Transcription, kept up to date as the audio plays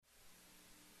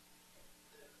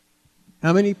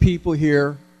How many people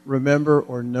here remember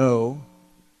or know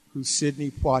who Sidney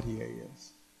Poitier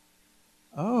is?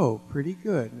 Oh, pretty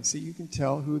good. And see, you can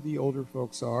tell who the older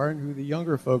folks are and who the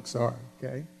younger folks are,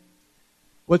 okay?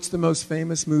 What's the most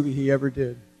famous movie he ever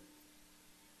did?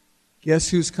 Guess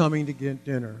who's coming to get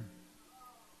dinner?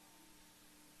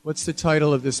 What's the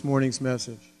title of this morning's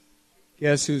message?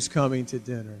 Guess who's coming to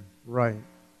dinner? Right.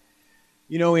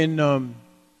 You know,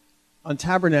 on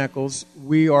Tabernacles,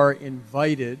 we are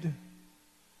invited,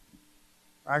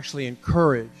 actually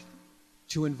encouraged,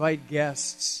 to invite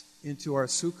guests into our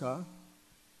sukkah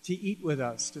to eat with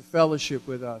us, to fellowship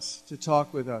with us, to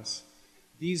talk with us.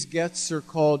 These guests are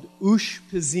called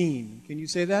ushpizin. Can you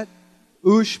say that?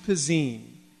 Ushpizin.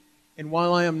 And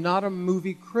while I am not a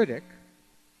movie critic,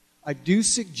 I do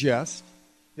suggest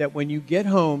that when you get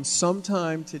home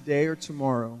sometime today or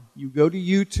tomorrow, you go to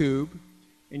YouTube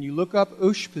and you look up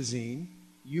Ushpizin,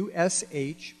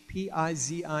 Ushpizin,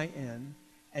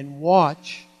 and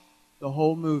watch the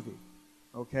whole movie,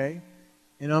 okay?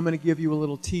 And I'm going to give you a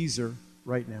little teaser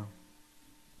right now.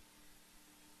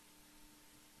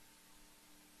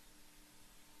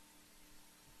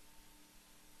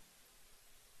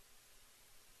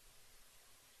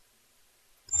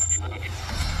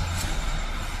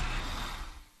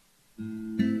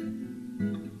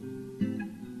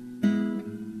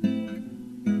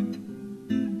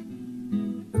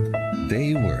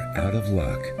 They were out of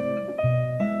luck,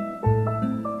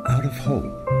 out of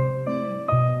hope,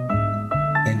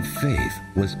 and faith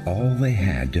was all they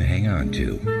had to hang on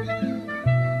to.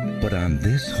 But on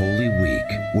this holy week,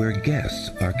 where guests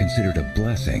are considered a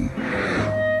blessing,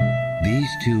 these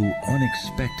two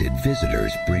unexpected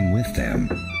visitors bring with them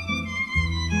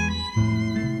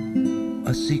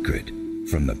a secret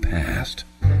from the past.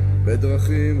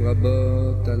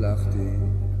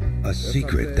 A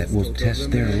secret that will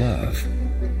test their love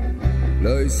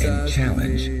and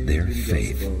challenge their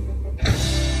faith.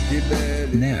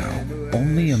 Now,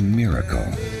 only a miracle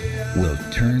will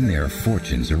turn their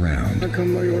fortunes around.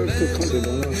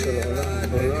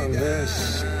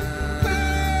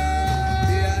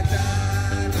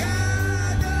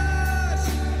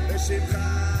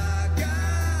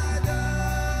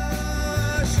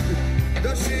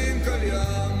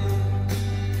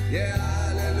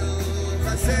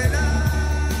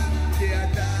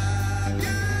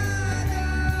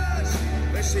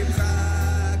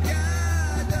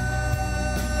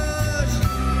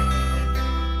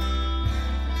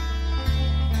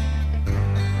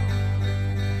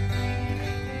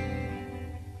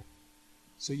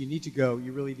 So you need to go.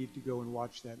 You really need to go and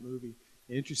watch that movie.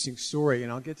 An interesting story,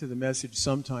 and I'll get to the message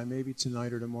sometime, maybe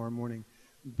tonight or tomorrow morning.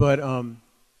 But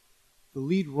the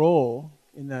lead role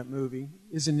in that movie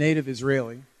is a native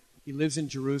Israeli. He lives in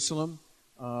Jerusalem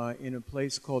in a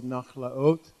place called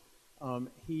Nachlaot.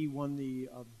 He won the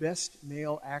Best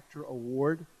Male Actor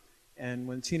Award. And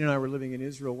when Tina and I were living in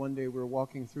Israel, one day we were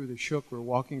walking through the shuk, we were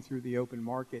walking through the open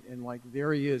market, and like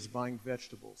there he is buying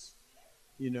vegetables,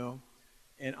 you know.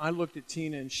 And I looked at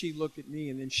Tina, and she looked at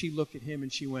me, and then she looked at him,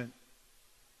 and she went.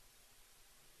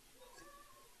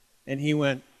 And he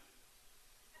went.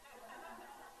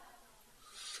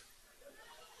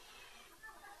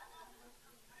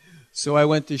 So I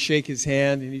went to shake his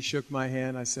hand, and he shook my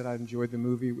hand. I said, I enjoyed the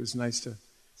movie. It's nice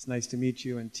to meet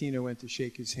you. And Tina went to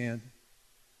shake his hand.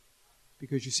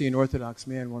 Because you see, an Orthodox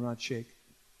man will not shake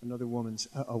a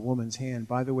woman's hand.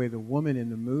 By the way, the woman in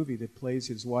the movie that plays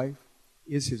his wife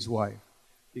is his wife,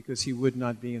 because he would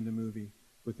not be in the movie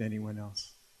with anyone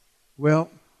else. Well,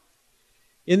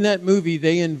 in that movie,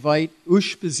 they invite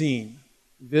ushpizin,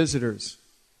 visitors,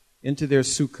 into their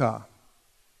sukkah.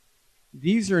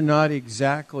 These are not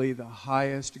exactly the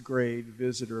highest grade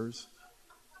visitors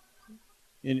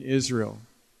in Israel.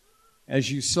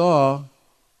 As you saw,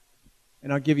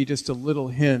 and I'll give you just a little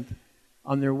hint,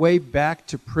 on their way back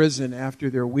to prison after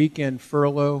their weekend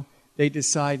furlough, they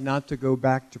decide not to go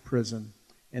back to prison.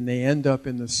 And they end up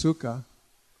in the sukkah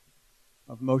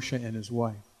of Moshe and his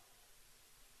wife.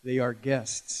 They are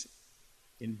guests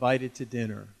invited to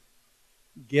dinner.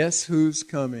 Guess who's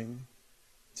coming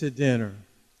to dinner?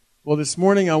 Well, this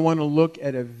morning I want to look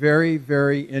at a very,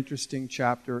 very interesting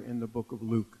chapter in the book of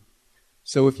Luke.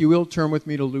 So if you will, turn with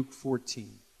me to Luke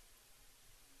 14.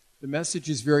 The message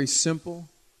is very simple.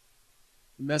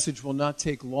 The message will not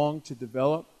take long to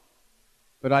develop,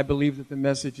 but I believe that the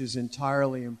message is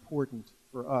entirely important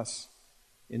for us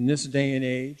in this day and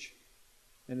age,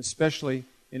 and especially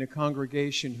in a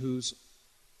congregation whose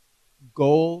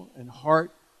goal and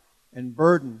heart and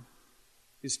burden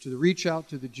is to reach out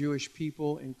to the Jewish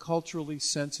people in culturally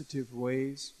sensitive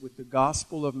ways with the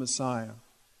gospel of Messiah,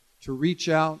 to reach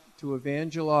out to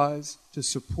evangelize, to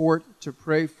support, to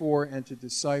pray for, and to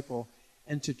disciple,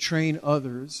 and to train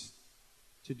others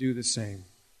to do the same.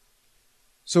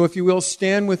 So if you will,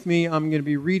 stand with me. I'm going to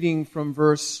be reading from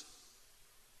verse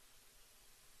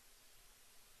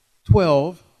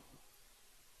 12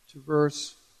 to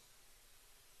verse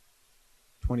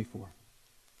 24.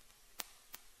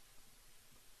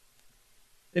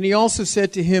 Then he also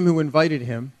said to him who invited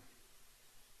him,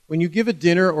 "When you give a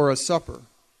dinner or a supper,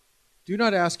 do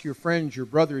not ask your friends, your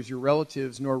brothers, your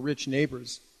relatives, nor rich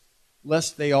neighbors,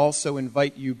 lest they also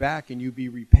invite you back and you be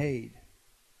repaid.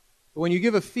 But when you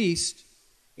give a feast,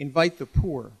 invite the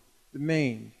poor, the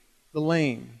maimed, the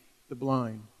lame, the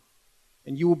blind,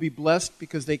 and you will be blessed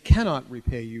because they cannot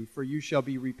repay you, for you shall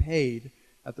be repaid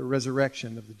at the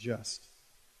resurrection of the just."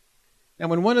 Now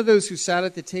when one of those who sat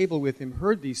at the table with him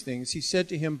heard these things, he said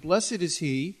to him, "Blessed is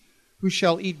he who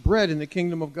shall eat bread in the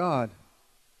kingdom of God."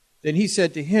 Then he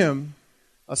said to him,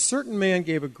 "A certain man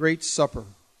gave a great supper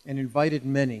and invited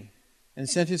many, and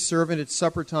sent his servant at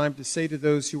supper time to say to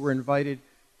those who were invited,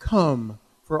 'Come,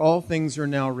 for all things are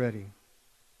now ready.'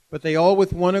 But they all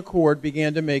with one accord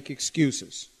began to make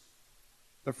excuses.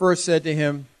 The first said to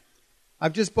him,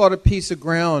 'I've just bought a piece of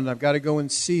ground. I've got to go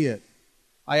and see it.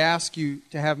 I ask you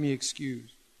to have me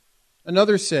excused.'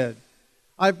 Another said,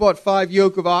 'I've bought 5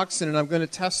 yoke of oxen and I'm going to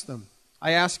test them.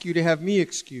 I ask you to have me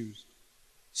excused.'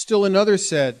 Still another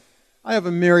said, 'I have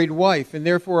a married wife and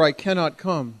therefore I cannot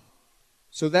come.'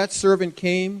 So that servant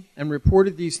came and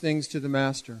reported these things to the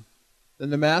master. Then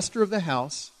the master of the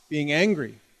house, being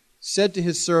angry, said to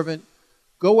his servant,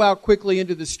 'Go out quickly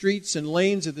into the streets and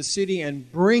lanes of the city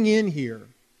and bring in here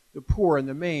the poor and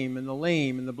the maimed and the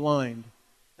lame and the blind.'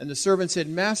 And the servant said,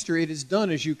 'Master, it is done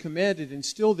as you commanded, and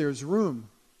still there's room.'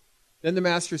 Then the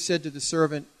master said to the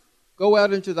servant, 'Go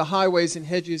out into the highways and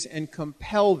hedges and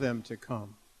compel them to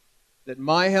come, that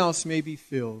my house may be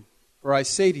filled. For I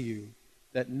say to you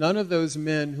that none of those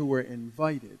men who were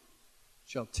invited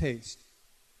shall taste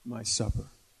my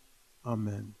supper.'"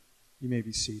 Amen. You may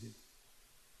be seated.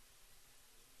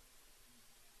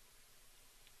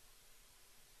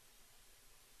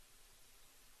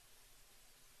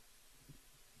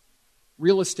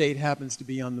 Real estate happens to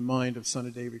be on the mind of Son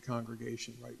of David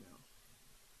congregation right now.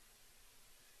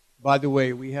 By the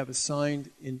way, we have a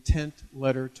signed intent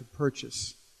letter to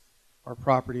purchase our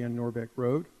property on Norbeck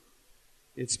Road.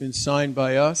 It's been signed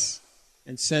by us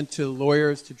and sent to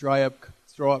lawyers to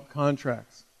throw up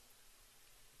contracts.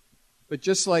 But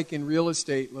just like in real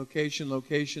estate, location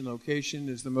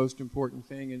is the most important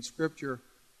thing. In Scripture,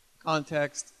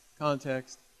 context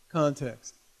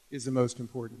is the most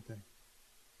important thing.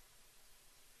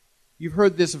 You've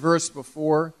heard this verse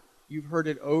before. You've heard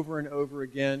it over and over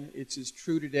again. It's as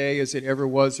true today as it ever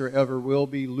was or ever will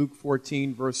be. Luke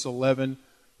 14, verse 11.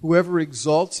 "Whoever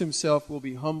exalts himself will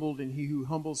be humbled, and he who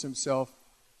humbles himself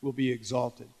will be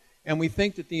exalted." And we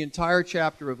think that the entire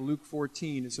chapter of Luke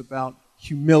 14 is about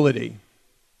humility.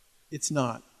 It's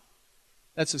not.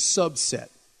 That's a subset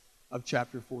of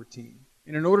chapter 14.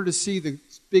 And in order to see the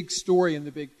big story and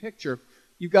the big picture,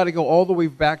 you've got to go all the way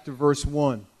back to verse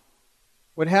 1.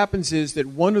 What happens is that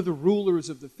one of the rulers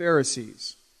of the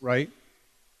Pharisees, right,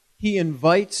 he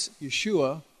invites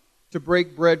Yeshua to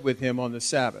break bread with him on the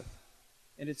Sabbath.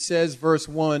 And it says, verse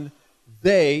 1,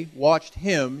 they watched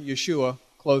him, Yeshua,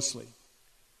 closely.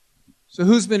 So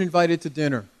who's been invited to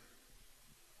dinner?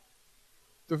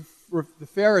 The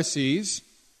Pharisees,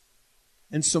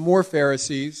 and some more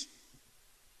Pharisees,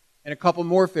 and a couple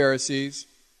more Pharisees,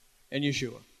 and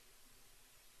Yeshua.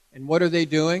 And what are they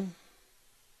doing?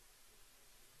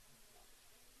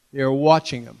 They're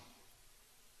watching him.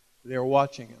 They're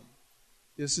watching him.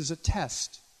 This is a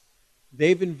test.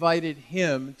 They've invited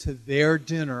him to their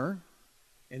dinner,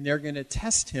 and they're going to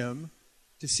test him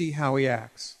to see how he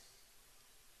acts.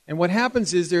 And what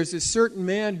happens is there's this certain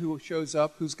man who shows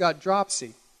up who's got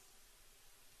dropsy.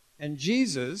 And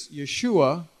Jesus,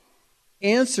 Yeshua,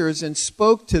 answers and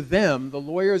spoke to them, the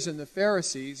lawyers and the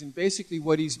Pharisees, and basically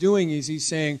what he's doing is he's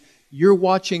saying, "You're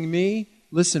watching me?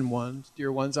 Listen,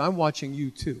 dear ones, I'm watching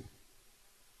you too."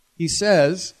 He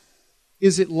says,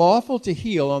 "Is it lawful to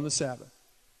heal on the Sabbath?"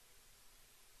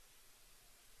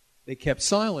 They kept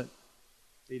silent.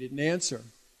 They didn't answer.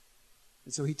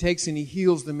 And so he takes and he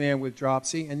heals the man with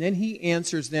dropsy, and then he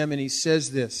answers them and he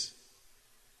says this,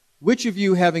 "Which of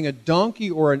you, having a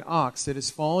donkey or an ox that has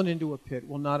fallen into a pit,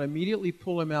 will not immediately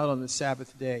pull him out on the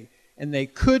Sabbath day?" And they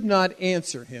could not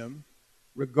answer him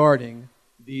regarding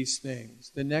these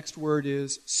things. The next word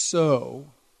is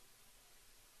so,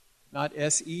 not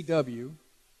S-E-W,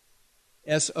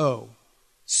 S-O.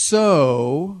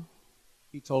 So,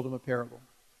 he told him a parable.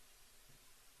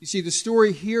 You see, the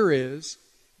story here is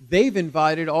They've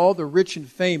invited all the rich and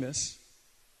famous.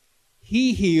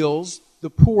 He heals the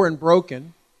poor and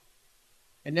broken.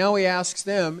 And now he asks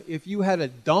them, if you had a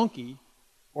donkey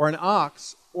or an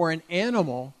ox or an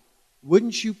animal,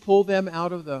 wouldn't you pull them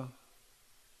out of the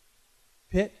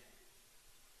pit?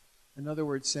 In other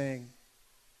words, saying,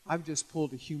 I've just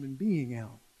pulled a human being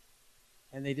out.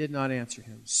 And they did not answer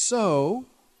him. So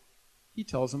he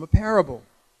tells them a parable,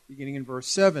 beginning in verse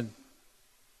 7.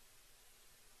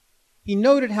 He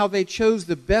noted how they chose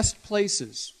the best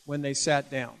places when they sat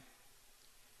down.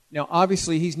 Now,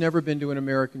 obviously, he's never been to an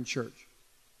American church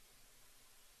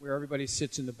where everybody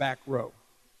sits in the back row,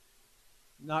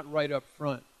 not right up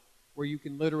front, where you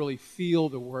can literally feel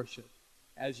the worship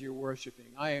as you're worshiping.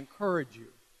 I encourage you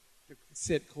to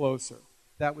sit closer.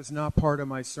 That was not part of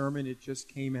my sermon. It just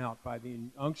came out by the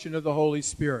unction of the Holy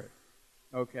Spirit.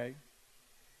 Okay?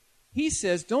 He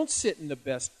says, don't sit in the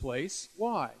best place.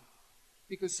 Why?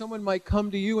 Because someone might come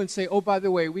to you and say, oh, by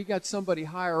the way, we got somebody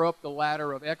higher up the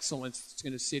ladder of excellence that's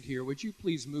going to sit here. Would you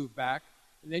please move back?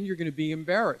 And then you're going to be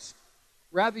embarrassed.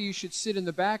 Rather, you should sit in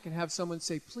the back and have someone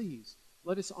say, please,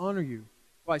 let us honor you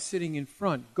by sitting in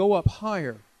front. Go up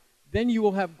higher. Then you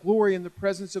will have glory in the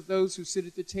presence of those who sit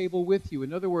at the table with you.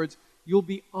 In other words, you'll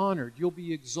be honored. You'll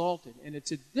be exalted. And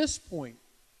it's at this point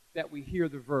that we hear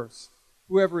the verse.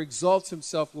 Whoever exalts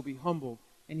himself will be humbled,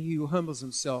 and he who humbles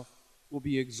himself will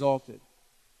be exalted.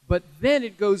 But then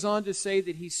it goes on to say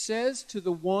that he says to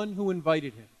the one who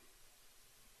invited him.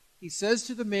 He says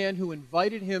to the man who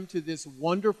invited him to this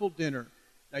wonderful dinner.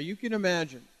 Now you can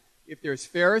imagine, if there's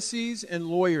Pharisees and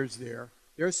lawyers there,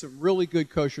 there's some really good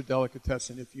kosher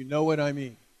delicatessen, if you know what I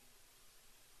mean.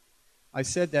 I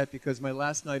said that because my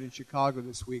last night in Chicago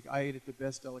this week, I ate at the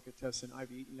best delicatessen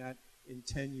I've eaten at in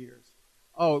 10 years.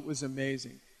 Oh, it was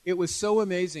amazing. It was so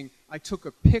amazing, I took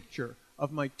a picture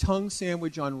of my tongue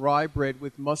sandwich on rye bread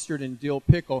with mustard and dill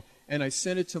pickle, and I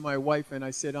sent it to my wife, and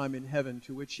I said, I'm in heaven,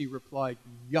 to which she replied,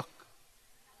 yuck.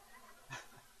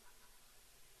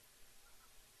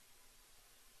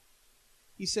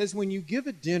 He says, when you give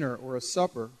a dinner or a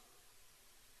supper,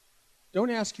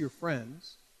 don't ask your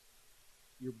friends,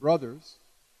 your brothers,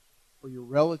 or your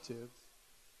relatives,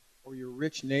 or your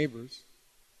rich neighbors,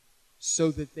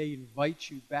 so that they invite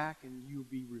you back and you'll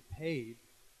be repaid.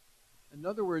 In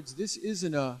other words, this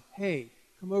isn't a, hey,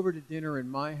 come over to dinner in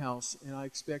my house, and I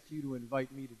expect you to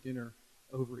invite me to dinner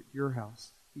over at your house.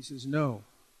 He says, no.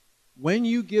 When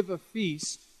you give a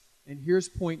feast, and here's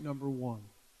point number one,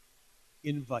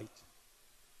 invite.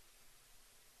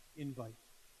 Invite.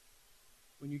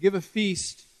 When you give a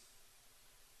feast,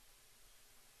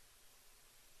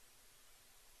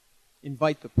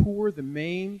 invite the poor, the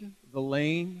maimed, the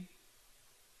lame,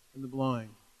 and the blind.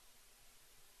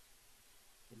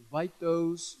 Invite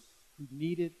those who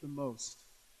need it the most.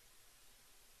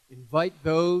 Invite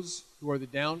those who are the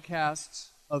downcasts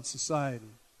of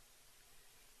society.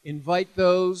 Invite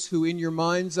those who in your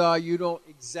mind's eye you don't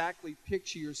exactly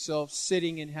picture yourself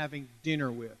sitting and having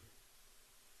dinner with.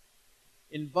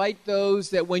 Invite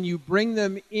those that when you bring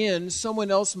them in,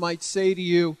 someone else might say to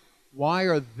you, why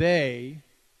are they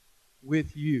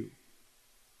with you?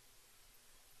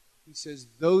 He says,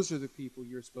 those are the people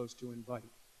you're supposed to invite.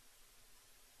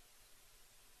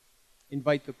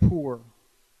 Invite the poor,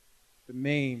 the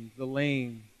maimed, the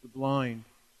lame, the blind,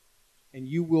 and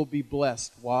you will be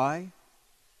blessed. Why?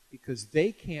 Because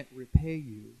they can't repay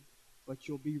you, but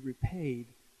you'll be repaid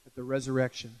at the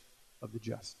resurrection of the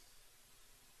just.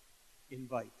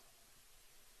 Invite.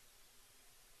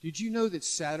 Did you know that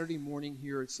Saturday morning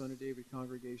here at Son of David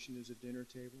Congregation is a dinner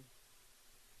table?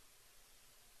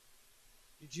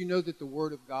 Did you know that the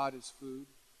Word of God is food?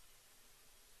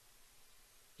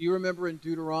 Do you remember in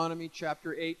Deuteronomy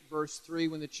chapter 8, verse 3,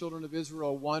 when the children of Israel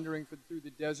are wandering through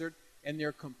the desert and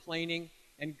they're complaining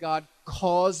and God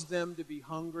caused them to be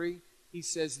hungry? He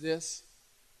says this,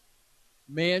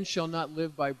 man shall not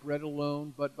live by bread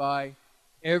alone, but by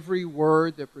every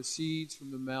word that proceeds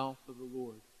from the mouth of the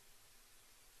Lord.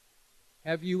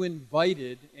 Have you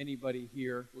invited anybody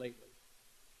here lately?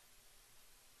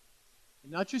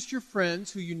 And not just your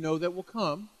friends who you know that will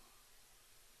come,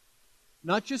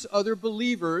 not just other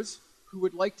believers who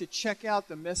would like to check out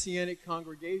the Messianic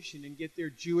congregation and get their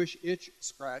Jewish itch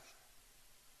scratched.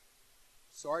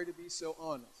 Sorry to be so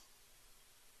honest.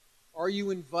 Are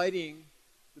you inviting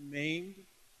the maimed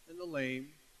and the lame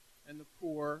and the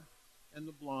poor and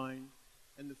the blind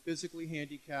and the physically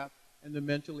handicapped and the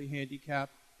mentally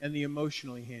handicapped and the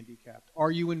emotionally handicapped? Are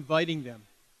you inviting them?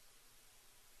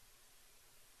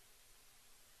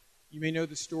 You may know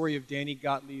the story of Danny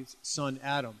Gottlieb's son,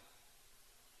 Adam.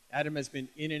 Adam has been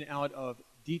in and out of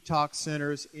detox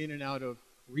centers, in and out of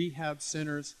rehab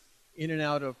centers. in and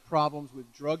out of problems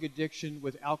with drug addiction,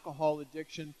 with alcohol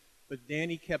addiction. But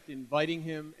Danny kept inviting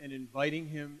him and inviting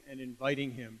him and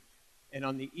inviting him. And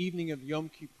on the evening of Yom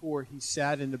Kippur, he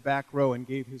sat in the back row and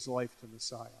gave his life to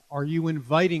Messiah. Are you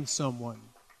inviting someone?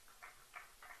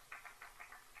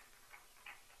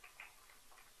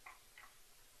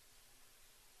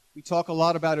 We talk a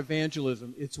lot about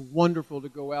evangelism. It's wonderful to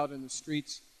go out in the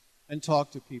streets and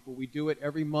talk to people. We do it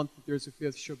every month that there's a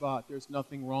fifth Shabbat. There's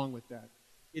nothing wrong with that.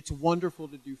 It's wonderful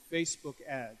to do Facebook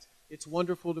ads. It's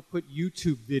wonderful to put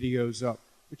YouTube videos up.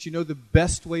 But you know the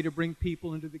best way to bring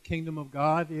people into the kingdom of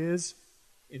God is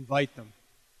invite them.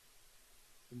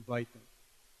 Invite them.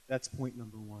 That's point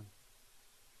number one.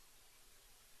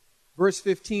 Verse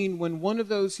 15, when one of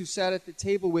those who sat at the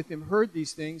table with him heard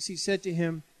these things, he said to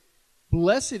him,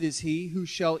 "Blessed is he who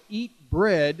shall eat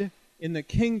bread in the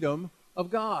kingdom of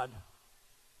God."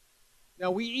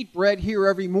 Now, we eat bread here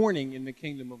every morning in the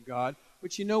kingdom of God,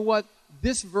 but you know what?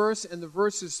 This verse and the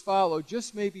verses follow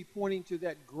just may be pointing to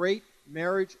that great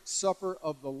marriage supper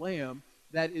of the Lamb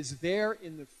that is there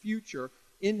in the future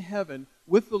in heaven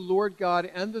with the Lord God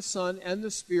and the Son and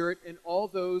the Spirit and all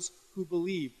those who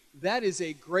believe. That is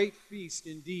a great feast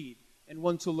indeed, and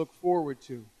one to look forward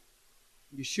to.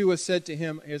 Yeshua said to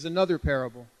him, here's another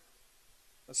parable.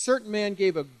 A certain man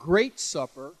gave a great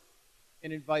supper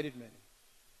and invited many.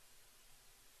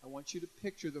 I want you to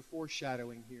picture the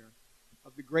foreshadowing here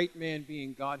of the great man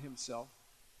being God himself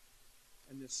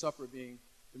and this supper being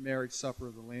the marriage supper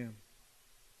of the Lamb.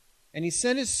 And he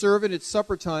sent his servant at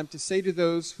supper time to say to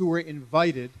those who were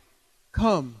invited,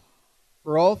 "Come,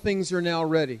 for all things are now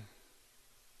ready."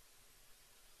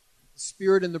 The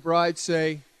Spirit and the bride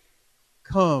say,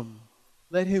 "Come."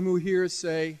 Let him who hears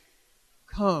say,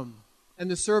 "Come." And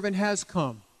the servant has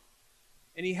come.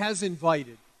 And he has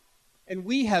invited. And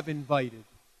we have invited.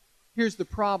 Here's the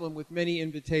problem with many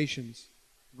invitations.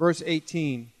 Verse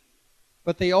 18.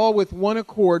 But they all with one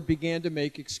accord began to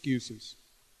make excuses.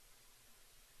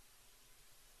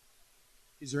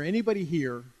 Is there anybody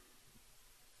here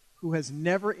who has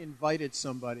never invited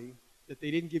somebody that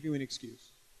they didn't give you an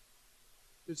excuse?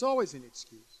 There's always an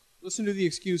excuse. Listen to the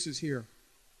excuses here.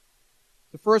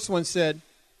 The first one said,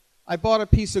 "I bought a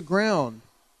piece of ground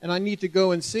and I need to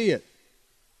go and see it."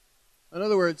 In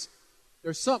other words,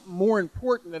 there's something more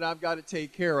important that I've got to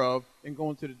take care of than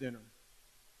going to the dinner.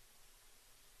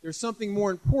 There's something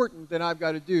more important that I've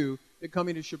got to do than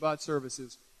coming to Shabbat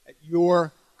services at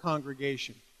your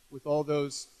congregation with all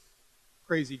those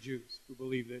crazy Jews who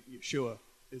believe that Yeshua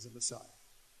is a Messiah.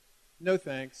 No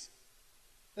thanks.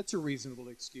 That's a reasonable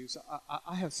excuse.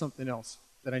 I have something else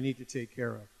that I need to take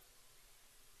care of.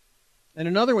 And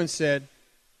another one said,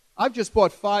 "I've just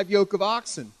bought 5 yoke of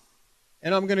oxen,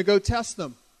 and I'm going to go test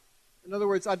them." In other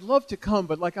words, I'd love to come,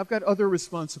 but I've got other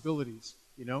responsibilities,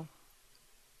 you know?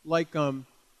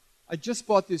 I just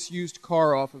bought this used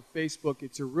car off of Facebook.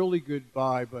 It's a really good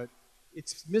buy, but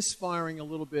it's misfiring a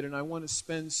little bit, and I want to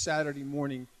spend Saturday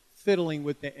morning fiddling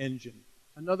with the engine.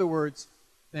 In other words,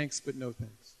 thanks, but no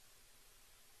thanks.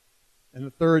 And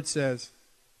the third says,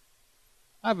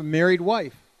 "I have a married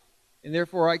wife, and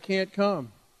therefore I can't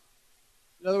come."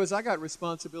 In other words, I got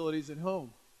responsibilities at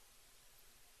home.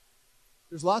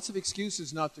 There's lots of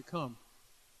excuses not to come.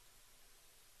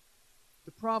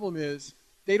 The problem is,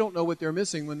 they don't know what they're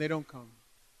missing when they don't come.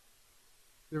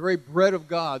 The very bread of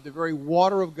God, the very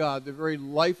water of God, the very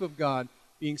life of God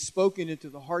being spoken into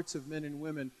the hearts of men and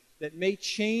women that may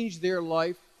change their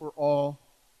life for all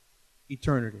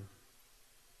eternity.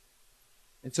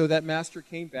 And so that master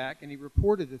came back and he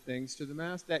reported the things to the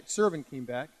master. That servant came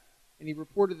back and he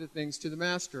reported the things to the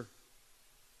master.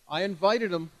 "I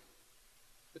invited them,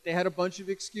 but they had a bunch of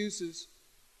excuses.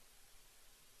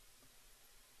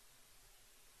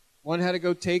 One had to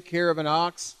go take care of an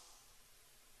ox.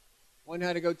 One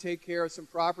had to go take care of some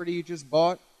property he just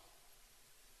bought.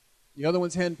 The other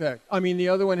one's henpecked. The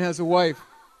other one has a wife.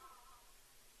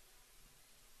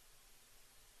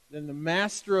 Then the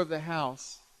master of the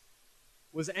house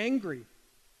was angry.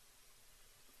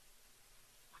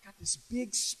 I got this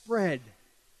big spread.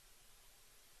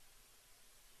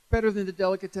 Better than the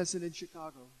delicatessen in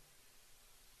Chicago.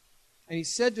 And he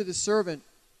said to the servant,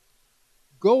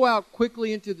 "Go out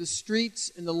quickly into the streets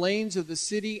and the lanes of the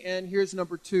city," and here's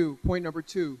point number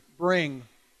two, bring.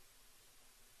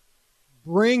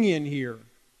 Bring in here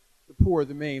the poor,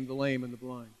 the maimed, the lame, and the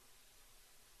blind.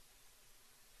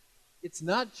 It's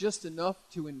not just enough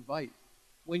to invite.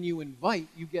 When you invite,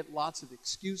 you get lots of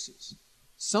excuses.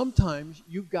 Sometimes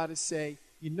you've got to say,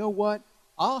 "You know what?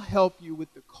 I'll help you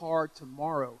with the car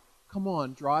tomorrow. Come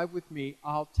on, drive with me.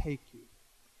 I'll take you."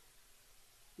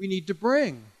 We need to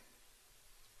bring.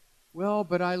 Well,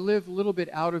 but I live a little bit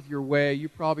out of your way. You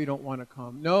probably don't want to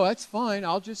come. No, that's fine.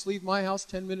 I'll just leave my house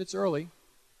 10 minutes early.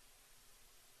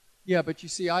 Yeah, but you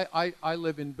see, I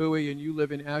live in Bowie and you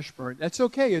live in Ashburn. That's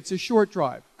okay. It's a short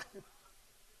drive.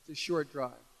 It's a short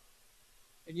drive.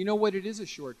 And you know what? It is a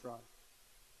short drive.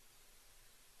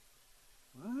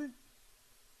 What?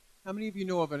 How many of you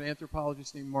know of an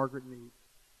anthropologist named Margaret Mead?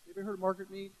 You ever heard of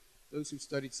Margaret Mead? Those who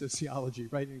studied sociology,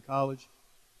 right, in college.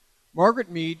 Margaret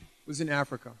Mead was in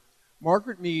Africa.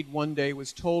 Margaret Mead one day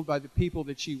was told by the people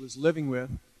that she was living with,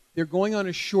 they're going on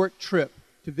a short trip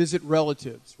to visit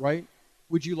relatives, right?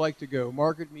 Would you like to go?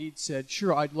 Margaret Mead said,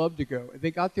 sure, I'd love to go.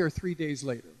 They got there 3 days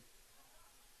later.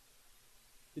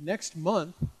 The next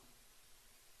month,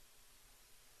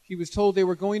 she was told they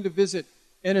were going to visit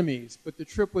enemies, but the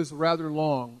trip was rather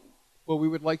long. Well, we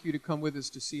would like you to come with us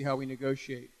to see how we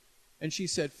negotiate. And she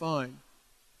said, fine.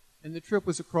 And the trip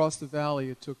was across the valley.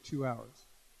 It took 2 hours.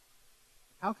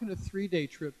 How can a 3-day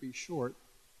trip be short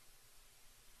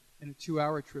and a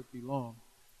 2-hour trip be long?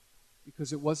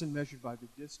 Because it wasn't measured by the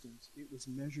distance. It was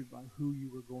measured by who you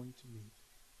were going to meet.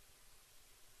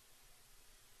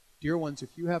 Dear ones, if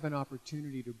you have an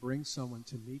opportunity to bring someone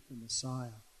to meet the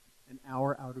Messiah, an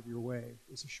hour out of your way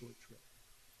is a short trip.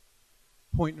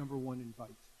 Point number 1,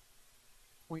 invite.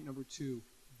 Point number 2,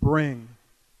 bring.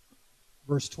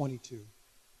 Verse 22.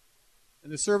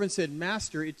 And the servant said,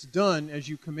 Master, it's done as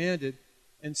you commanded,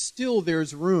 and still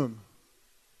there's room.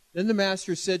 Then the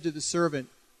master said to the servant,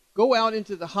 go out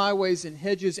into the highways and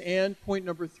hedges and, point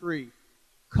number 3,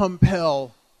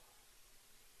 compel.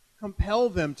 Compel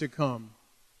them to come.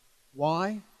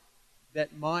 Why?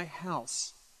 That my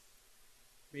house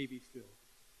may be filled.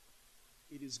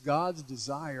 It is God's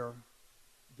desire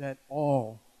that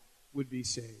all would be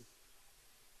saved.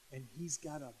 And he's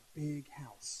got a big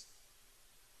house.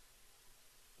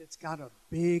 It's got a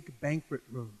big banquet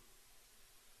room.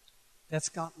 That's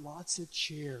got lots of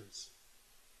chairs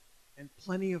and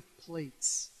plenty of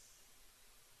plates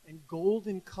and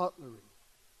golden cutlery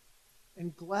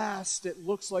and glass that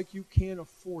looks like you can't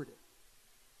afford it.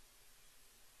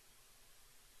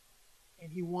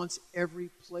 And he wants every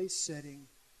place setting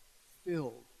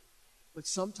filled. But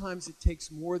sometimes it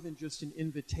takes more than just an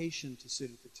invitation to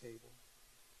sit at the table.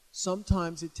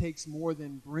 Sometimes it takes more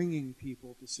than bringing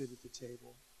people to sit at the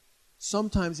table.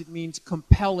 Sometimes it means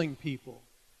compelling people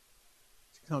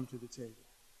to come to the table.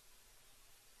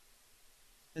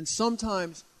 And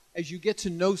sometimes as you get to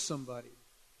know somebody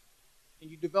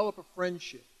and you develop a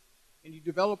friendship and you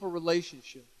develop a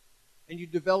relationship and you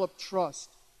develop trust,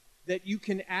 that you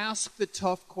can ask the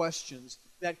tough questions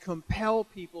that compel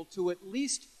people to at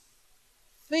least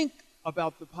think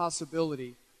about the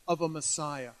possibility of a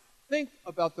Messiah. Think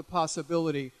about the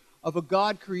possibility of a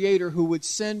God creator who would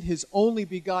send his only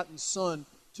begotten Son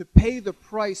to pay the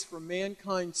price for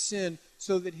mankind's sin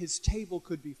so that his table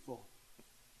could be full.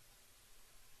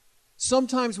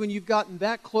 Sometimes when you've gotten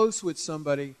that close with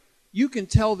somebody, you can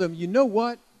tell them, you know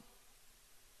what?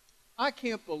 I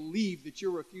can't believe that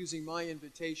you're refusing my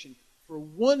invitation for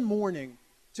one morning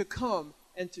to come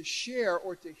and to share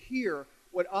or to hear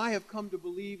what I have come to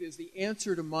believe is the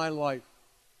answer to my life.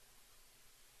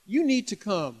 You need to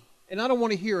come, and I don't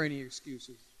want to hear any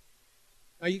excuses.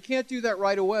 Now, you can't do that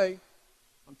right away.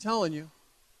 I'm telling you.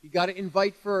 You got to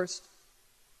invite first.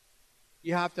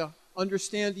 You have to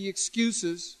understand the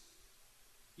excuses.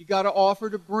 You got to offer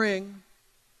to bring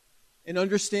and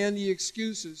understand the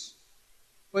excuses.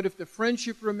 But if the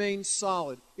friendship remains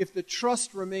solid, if the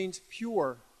trust remains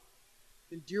pure,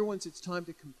 then, dear ones, it's time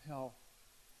to compel.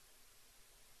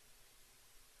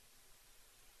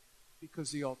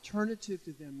 Because the alternative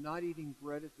to them not eating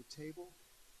bread at the table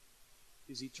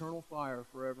is eternal fire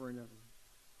forever and ever.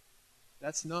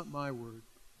 That's not my word.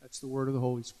 That's the word of the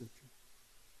Holy Scripture.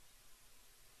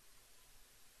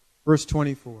 Verse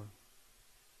 24.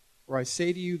 For I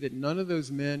say to you that none of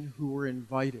those men who were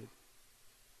invited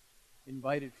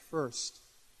first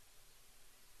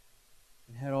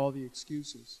and had all the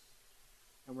excuses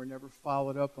and were never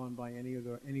followed up on by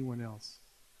anyone else.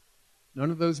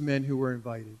 None of those men who were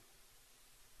invited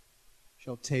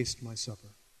shall taste my supper.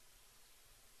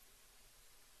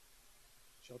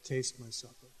 Shall taste my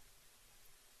supper.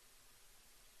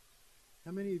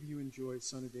 How many of you enjoyed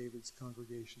Son of David's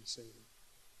congregation Seder?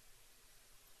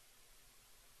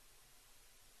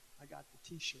 I got the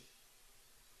t-shirt.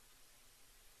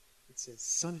 It says,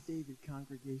 Son of David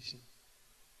congregation.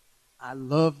 I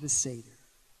love the Seder.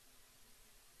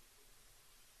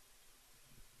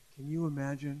 Can you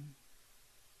imagine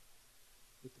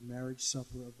what the marriage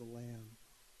supper of the Lamb,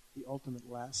 the ultimate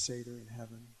last Seder in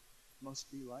heaven, must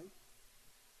be like?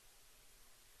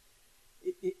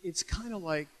 It's kind of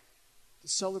like The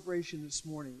celebration this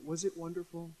morning, was it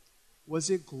wonderful? Was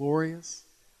it glorious?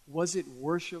 Was it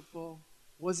worshipful?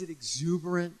 Was it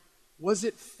exuberant? Was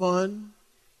it fun?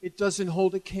 It doesn't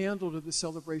hold a candle to the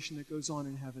celebration that goes on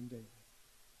in heaven daily.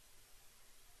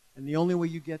 And the only way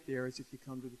you get there is if you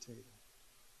come to the table.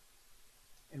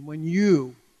 And when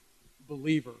you,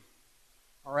 believer,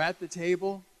 are at the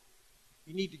table,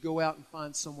 you need to go out and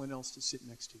find someone else to sit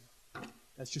next to you.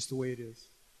 That's just the way it is.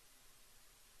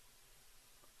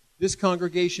 This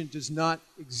congregation does not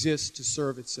exist to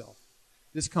serve itself.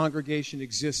 This congregation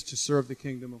exists to serve the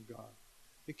kingdom of God.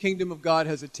 The kingdom of God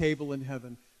has a table in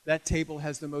heaven. That table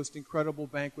has the most incredible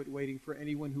banquet waiting for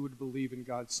anyone who would believe in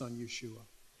God's Son, Yeshua.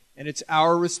 And it's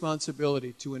our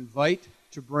responsibility to invite,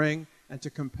 to bring, and to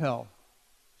compel.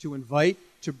 To invite,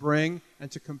 to bring, and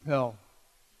to compel.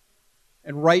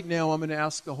 And right now I'm going to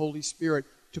ask the Holy Spirit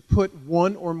to put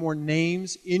one or more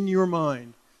names in your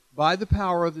mind by the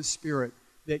power of the Spirit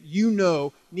that you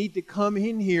know need to come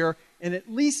in here and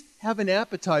at least have an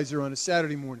appetizer on a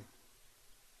Saturday morning.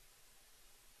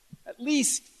 At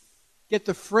least get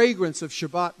the fragrance of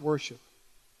Shabbat worship.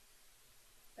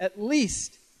 At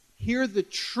least hear the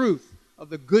truth of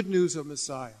the good news of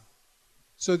Messiah,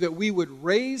 so that we would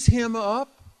raise him up,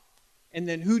 and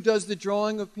then who does the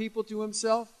drawing of people to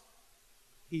himself?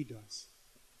 He does.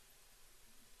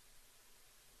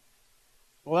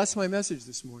 Well, that's my message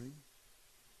this morning.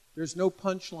 There's no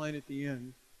punchline at the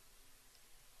end,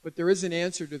 but there is an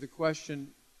answer to the question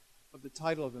of the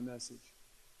title of the message.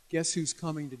 Guess who's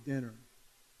coming to dinner?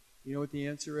 You know what the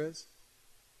answer is?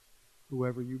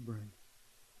 Whoever you bring.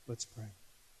 Let's pray.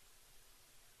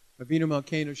 Avinu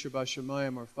Malkeinu Shabbat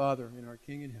Shemayim, our Father and our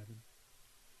King in heaven.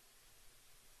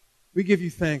 We give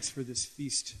you thanks for this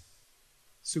feast,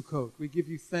 Sukkot. We give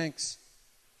you thanks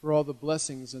for all the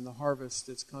blessings and the harvest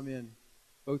that's come in,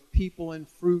 both people and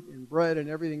fruit and bread and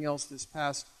everything else this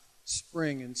past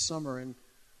spring and summer. And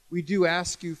we do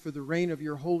ask you for the rain of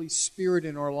your Holy Spirit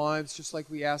in our lives, just like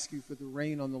we ask you for the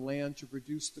rain on the land to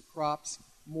produce the crops,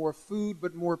 more food,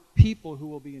 but more people who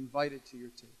will be invited to your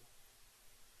table.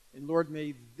 And Lord,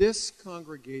 may this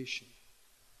congregation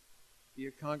be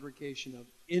a congregation of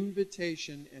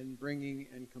invitation and bringing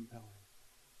and compelling.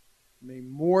 May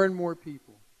more and more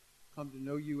people come to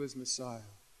know you as Messiah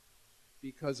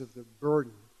because of the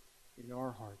burden in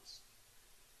our hearts.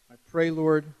 I pray,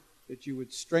 Lord, that you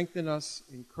would strengthen us,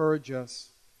 encourage us,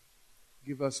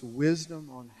 give us wisdom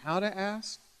on how to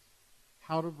ask,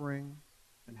 how to bring,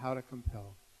 and how to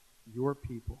compel your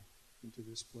people into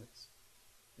this place.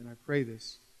 And I pray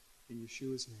this in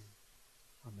Yeshua's name.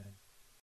 Amen.